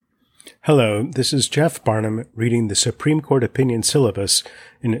Hello, this is Jeff Barnum reading the Supreme Court opinion syllabus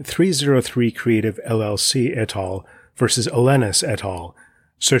in 303 Creative LLC et al. Versus Elenis et al.,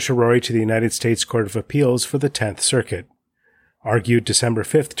 certiorari to the United States Court of Appeals for the 10th Circuit. Argued December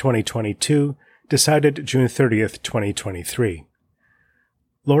 5, 2022, decided June 30, 2023.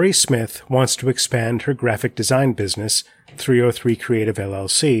 Lori Smith wants to expand her graphic design business, 303 Creative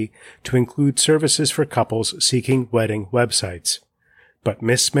LLC, to include services for couples seeking wedding websites. But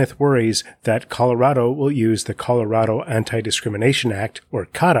Ms. Smith worries that Colorado will use the Colorado Anti-Discrimination Act, or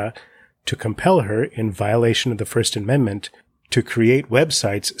CADA, to compel her, in violation of the First Amendment, to create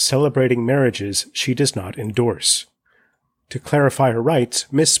websites celebrating marriages she does not endorse. To clarify her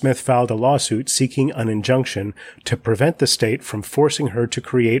rights, Ms. Smith filed a lawsuit seeking an injunction to prevent the state from forcing her to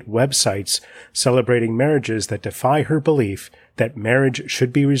create websites celebrating marriages that defy her belief that marriage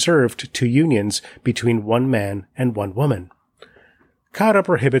should be reserved to unions between one man and one woman. CADA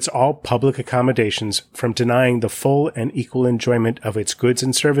prohibits all public accommodations from denying the full and equal enjoyment of its goods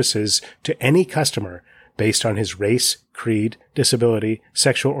and services to any customer based on his race, creed, disability,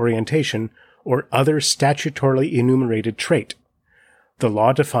 sexual orientation, or other statutorily enumerated trait. The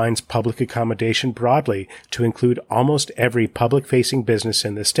law defines public accommodation broadly to include almost every public-facing business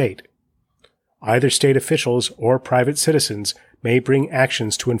in the state. Either state officials or private citizens may bring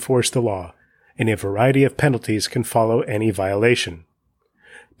actions to enforce the law, and a variety of penalties can follow any violation.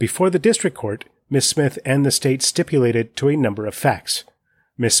 Before the district court, Ms. Smith and the state stipulated to a number of facts.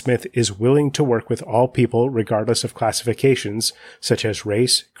 Ms. Smith is willing to work with all people regardless of classifications, such as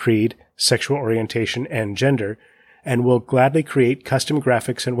race, creed, sexual orientation, and gender, and will gladly create custom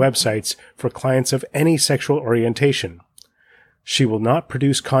graphics and websites for clients of any sexual orientation. She will not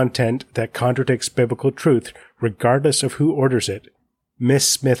produce content that contradicts biblical truth regardless of who orders it. Ms.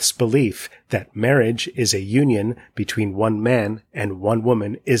 Smith's belief that marriage is a union between one man and one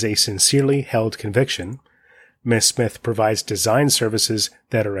woman is a sincerely held conviction. Ms. Smith provides design services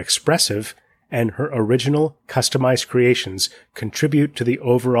that are expressive, and her original, customized creations contribute to the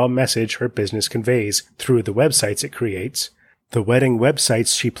overall message her business conveys through the websites it creates. The wedding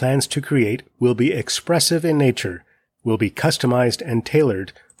websites she plans to create will be expressive in nature, will be customized and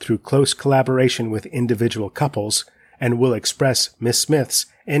tailored through close collaboration with individual couples, and will express Ms. Smith's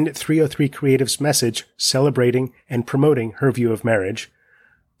and 303 Creative's message celebrating and promoting her view of marriage.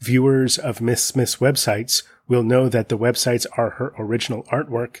 Viewers of Ms. Smith's websites will know that the websites are her original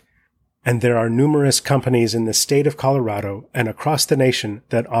artwork, and there are numerous companies in the state of Colorado and across the nation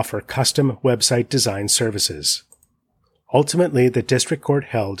that offer custom website design services. Ultimately, the district court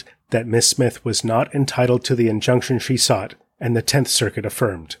held that Ms. Smith was not entitled to the injunction she sought, and the 10th Circuit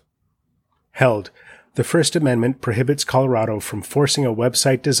affirmed. Held, the First Amendment prohibits Colorado from forcing a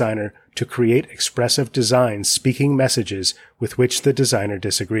website designer to create expressive designs speaking messages with which the designer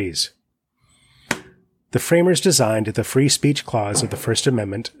disagrees. The framers designed the Free Speech Clause of the First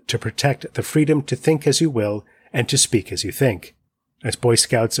Amendment to protect the freedom to think as you will and to speak as you think. As Boy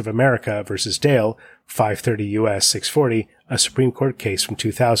Scouts of America versus Dale, 530 U.S. 640, a Supreme Court case from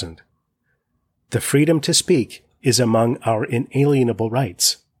 2000. The freedom to speak is among our inalienable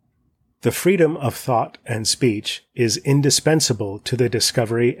rights. The freedom of thought and speech is indispensable to the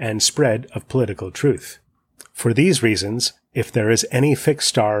discovery and spread of political truth. For these reasons, if there is any fixed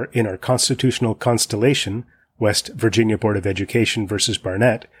star in our constitutional constellation, West Virginia Board of Education versus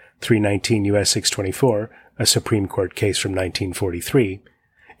Barnett, 319 U.S. 624, a Supreme Court case from 1943,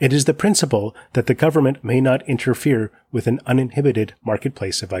 it is the principle that the government may not interfere with an uninhibited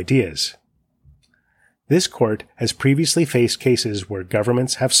marketplace of ideas. This court has previously faced cases where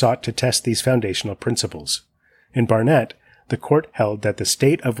governments have sought to test these foundational principles. In Barnett, the court held that the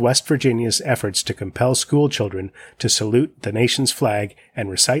state of West Virginia's efforts to compel school children to salute the nation's flag and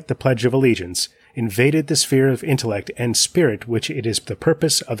recite the Pledge of Allegiance invaded the sphere of intellect and spirit which it is the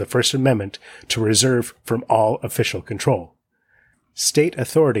purpose of the First Amendment to reserve from all official control. State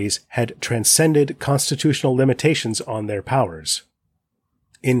authorities had transcended constitutional limitations on their powers.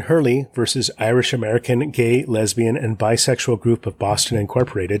 In Hurley versus Irish American Gay, Lesbian, and Bisexual Group of Boston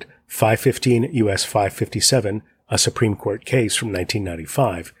Incorporated, 515 U.S. 557, a Supreme Court case from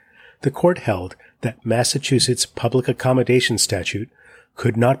 1995, the court held that Massachusetts' public accommodation statute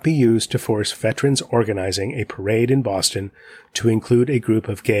could not be used to force veterans organizing a parade in Boston to include a group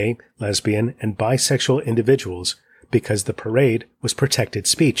of gay, lesbian, and bisexual individuals because the parade was protected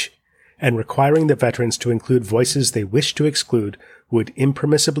speech, and requiring the veterans to include voices they wished to exclude would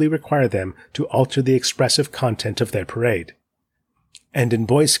impermissibly require them to alter the expressive content of their parade. And in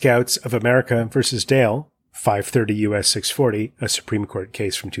Boy Scouts of America versus Dale, 530 U.S. 640, a Supreme Court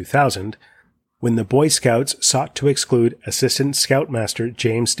case from 2000, When the Boy Scouts sought to exclude Assistant Scoutmaster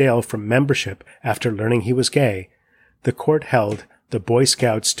James Dale from membership after learning he was gay, the court held the Boy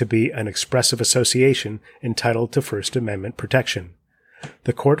Scouts to be an expressive association entitled to First Amendment protection.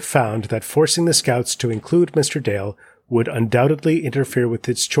 The court found that forcing the Scouts to include Mr. Dale would undoubtedly interfere with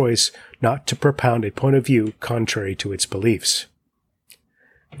its choice not to propound a point of view contrary to its beliefs.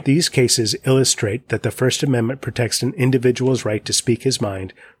 These cases illustrate that the First Amendment protects an individual's right to speak his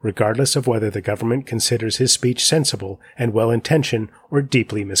mind, regardless of whether the government considers his speech sensible and well-intentioned or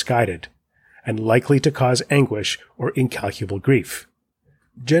deeply misguided, and likely to cause anguish or incalculable grief.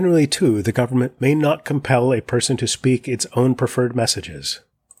 Generally, too, the government may not compel a person to speak its own preferred messages.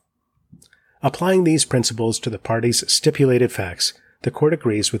 Applying these principles to the parties' stipulated facts, the court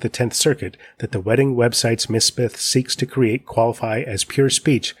agrees with the Tenth Circuit that the wedding websites Ms. Smith seeks to create qualify as pure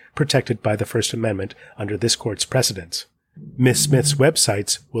speech protected by the First Amendment under this court's precedents. Ms. Smith's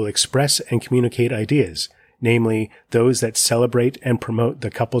websites will express and communicate ideas, namely those that celebrate and promote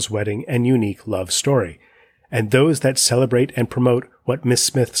the couple's wedding and unique love story, and those that celebrate and promote what Ms.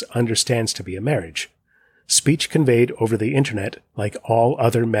 Smith understands to be a marriage. Speech conveyed over the Internet, like all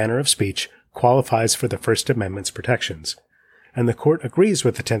other manner of speech, qualifies for the First Amendment's protections. And the court agrees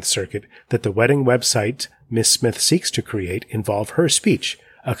with the Tenth Circuit that the wedding website Ms. Smith seeks to create involve her speech,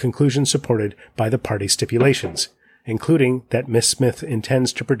 a conclusion supported by the party stipulations, including that Ms. Smith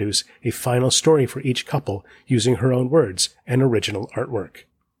intends to produce a final story for each couple using her own words and original artwork.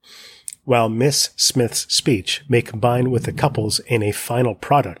 While Ms. Smith's speech may combine with the couple's in a final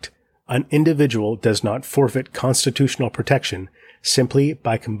product, an individual does not forfeit constitutional protection simply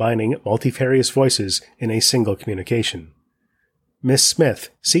by combining multifarious voices in a single communication. Ms. Smith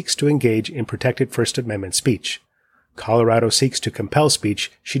seeks to engage in protected First Amendment speech. Colorado seeks to compel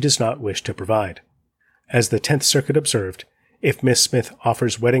speech she does not wish to provide. As the Tenth Circuit observed, if Ms. Smith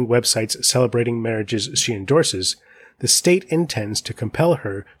offers wedding websites celebrating marriages she endorses, the state intends to compel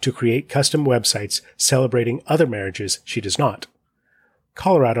her to create custom websites celebrating other marriages she does not.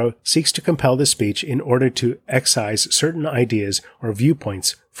 Colorado seeks to compel the speech in order to excise certain ideas or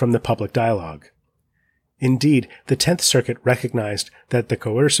viewpoints from the public dialogue. Indeed, the Tenth Circuit recognized that the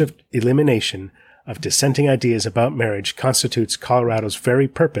coercive elimination of dissenting ideas about marriage constitutes Colorado's very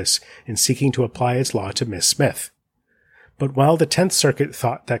purpose in seeking to apply its law to Ms. Smith. But while the Tenth Circuit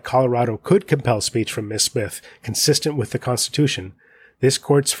thought that Colorado could compel speech from Ms. Smith consistent with the Constitution, this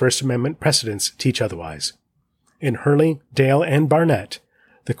court's First Amendment precedents teach otherwise. In Hurley, Dale, and Barnett,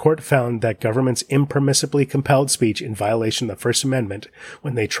 the court found that governments impermissibly compelled speech in violation of the First Amendment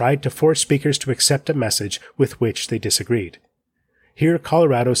when they tried to force speakers to accept a message with which they disagreed. Here,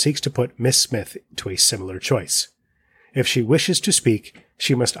 Colorado seeks to put Ms. Smith to a similar choice. If she wishes to speak,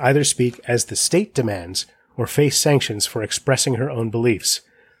 she must either speak as the state demands or face sanctions for expressing her own beliefs,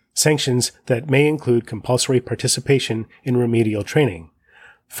 sanctions that may include compulsory participation in remedial training,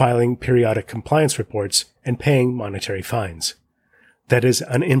 filing periodic compliance reports, and paying monetary fines. That is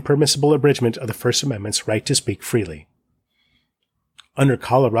an impermissible abridgment of the First Amendment's right to speak freely. Under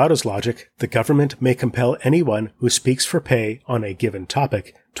Colorado's logic, the government may compel anyone who speaks for pay on a given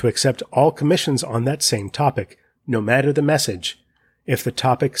topic to accept all commissions on that same topic, no matter the message, if the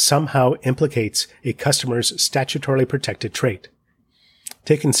topic somehow implicates a customer's statutorily protected trait.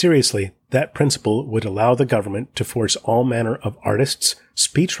 Taken seriously, that principle would allow the government to force all manner of artists,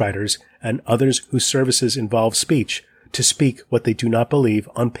 speechwriters, and others whose services involve speech to speak what they do not believe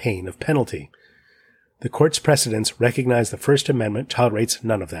on pain of penalty. The court's precedents recognize the First Amendment tolerates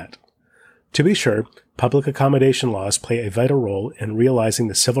none of that. To be sure, public accommodation laws play a vital role in realizing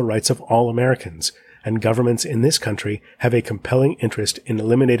the civil rights of all Americans, and governments in this country have a compelling interest in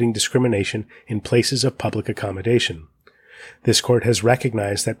eliminating discrimination in places of public accommodation. This court has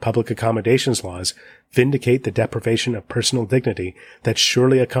recognized that public accommodations laws vindicate the deprivation of personal dignity that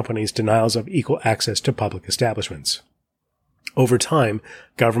surely accompanies denials of equal access to public establishments. Over time,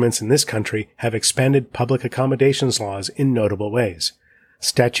 governments in this country have expanded public accommodations laws in notable ways.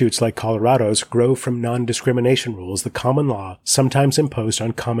 Statutes like Colorado's grow from non-discrimination rules the common law sometimes imposed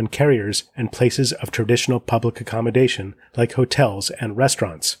on common carriers and places of traditional public accommodation like hotels and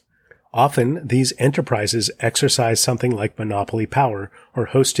restaurants. Often, these enterprises exercise something like monopoly power or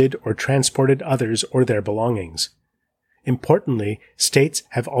hosted or transported others or their belongings. Importantly, states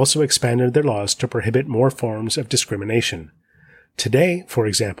have also expanded their laws to prohibit more forms of discrimination. Today, for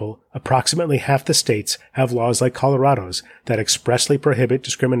example, approximately half the states have laws like Colorado's that expressly prohibit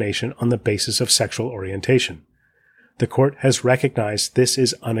discrimination on the basis of sexual orientation. The court has recognized this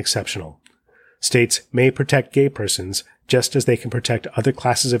is unexceptional. States may protect gay persons just as they can protect other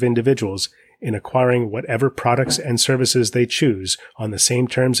classes of individuals in acquiring whatever products and services they choose on the same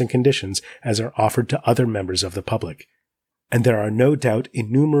terms and conditions as are offered to other members of the public. And there are no doubt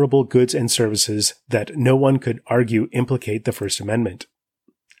innumerable goods and services that no one could argue implicate the First Amendment.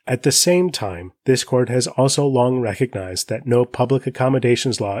 At the same time, this court has also long recognized that no public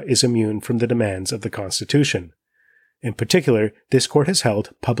accommodations law is immune from the demands of the Constitution. In particular, this court has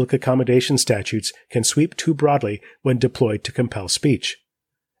held public accommodation statutes can sweep too broadly when deployed to compel speech.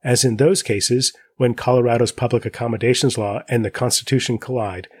 As in those cases, when Colorado's public accommodations law and the Constitution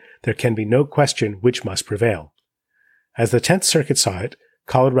collide, there can be no question which must prevail. As the Tenth Circuit saw it,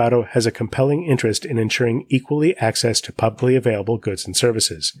 Colorado has a compelling interest in ensuring equally access to publicly available goods and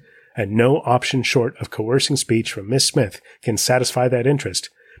services, and no option short of coercing speech from Ms. Smith can satisfy that interest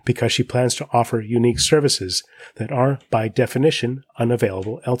because she plans to offer unique services that are, by definition,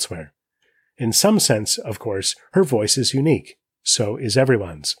 unavailable elsewhere. In some sense, of course, her voice is unique. So is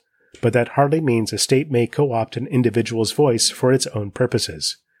everyone's. But that hardly means a state may co-opt an individual's voice for its own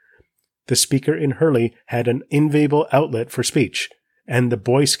purposes. The speaker in Hurley had an invaluable outlet for speech, and the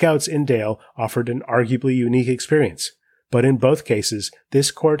Boy Scouts in Dale offered an arguably unique experience. But in both cases,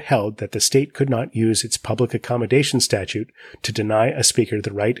 this court held that the state could not use its public accommodation statute to deny a speaker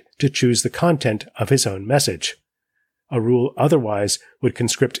the right to choose the content of his own message. A rule otherwise would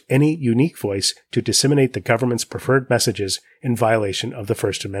conscript any unique voice to disseminate the government's preferred messages in violation of the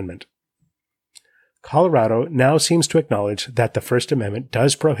First Amendment. Colorado now seems to acknowledge that the First Amendment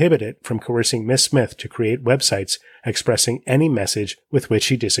does prohibit it from coercing Ms. Smith to create websites expressing any message with which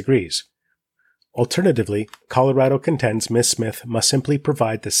she disagrees. Alternatively, Colorado contends Ms. Smith must simply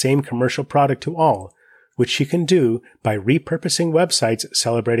provide the same commercial product to all, which she can do by repurposing websites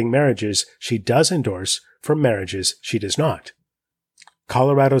celebrating marriages she does endorse for marriages she does not.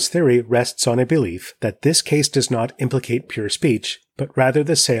 Colorado's theory rests on a belief that this case does not implicate pure speech, but rather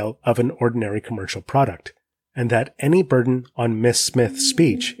the sale of an ordinary commercial product, and that any burden on Ms. Smith's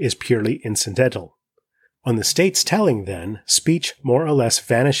speech is purely incidental. On the state's telling, then, speech more or less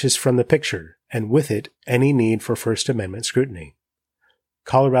vanishes from the picture, and with it any need for First Amendment scrutiny.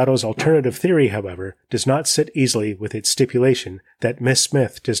 Colorado's alternative theory, however, does not sit easily with its stipulation that Ms.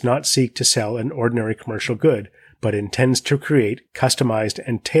 Smith does not seek to sell an ordinary commercial good, but intends to create customized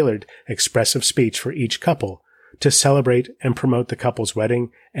and tailored expressive speech for each couple to celebrate and promote the couple's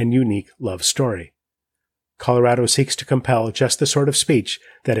wedding and unique love story. Colorado seeks to compel just the sort of speech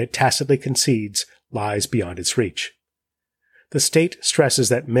that it tacitly concedes lies beyond its reach. The state stresses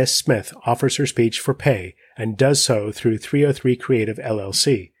that Ms. Smith offers her speech for pay and does so through 303 Creative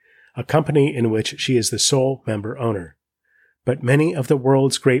LLC, a company in which she is the sole member owner. But many of the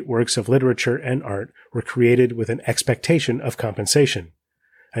world's great works of literature and art were created with an expectation of compensation,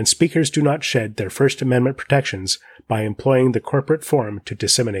 and speakers do not shed their First Amendment protections by employing the corporate form to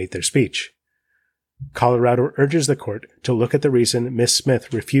disseminate their speech. Colorado urges the court to look at the reason Ms.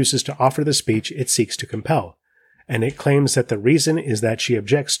 Smith refuses to offer the speech it seeks to compel, and it claims that the reason is that she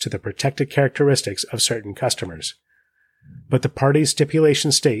objects to the protected characteristics of certain customers. But the parties'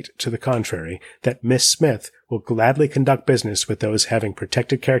 stipulations state, to the contrary, that Ms. Smith will gladly conduct business with those having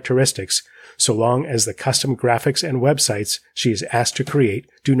protected characteristics so long as the custom graphics and websites she is asked to create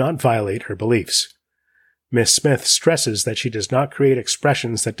do not violate her beliefs. Ms. Smith stresses that she does not create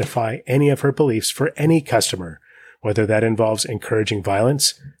expressions that defy any of her beliefs for any customer, whether that involves encouraging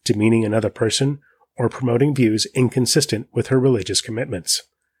violence, demeaning another person, or promoting views inconsistent with her religious commitments.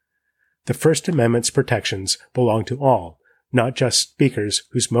 The First Amendment's protections belong to all, not just speakers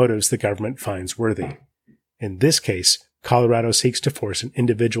whose motives the government finds worthy. In this case, Colorado seeks to force an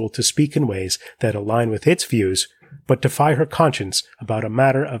individual to speak in ways that align with its views, but defy her conscience about a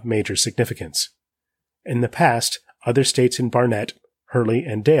matter of major significance. In the past, other states in Barnett, Hurley,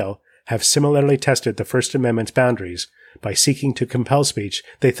 and Dale have similarly tested the First Amendment's boundaries by seeking to compel speech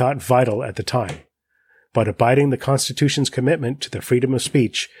they thought vital at the time. But abiding the Constitution's commitment to the freedom of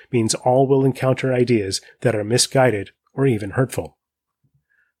speech means all will encounter ideas that are misguided or even hurtful.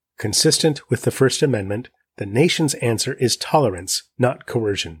 Consistent with the First Amendment, the nation's answer is tolerance, not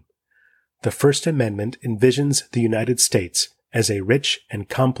coercion. The First Amendment envisions the United States as a rich and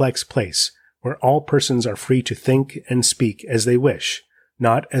complex place where all persons are free to think and speak as they wish,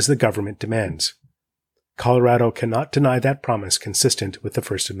 not as the government demands. Colorado cannot deny that promise consistent with the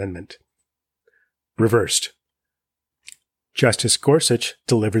First Amendment. Reversed. Justice Gorsuch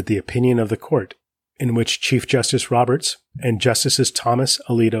delivered the opinion of the court, in which Chief Justice Roberts and Justices Thomas,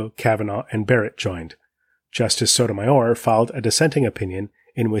 Alito, Kavanaugh, and Barrett joined. Justice Sotomayor filed a dissenting opinion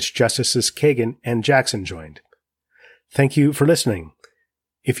in which Justices Kagan and Jackson joined. Thank you for listening.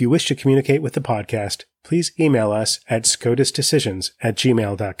 If you wish to communicate with the podcast, please email us at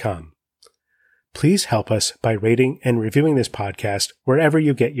scotusdecisions@gmail.com. please help us by rating and reviewing this podcast wherever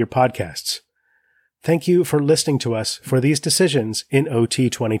you get your podcasts. Thank you for listening to us for these decisions in OT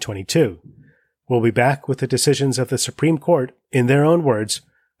 2022. We'll be back with the decisions of the Supreme Court, in their own words,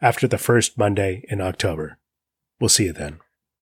 after the first Monday in October. We'll see you then.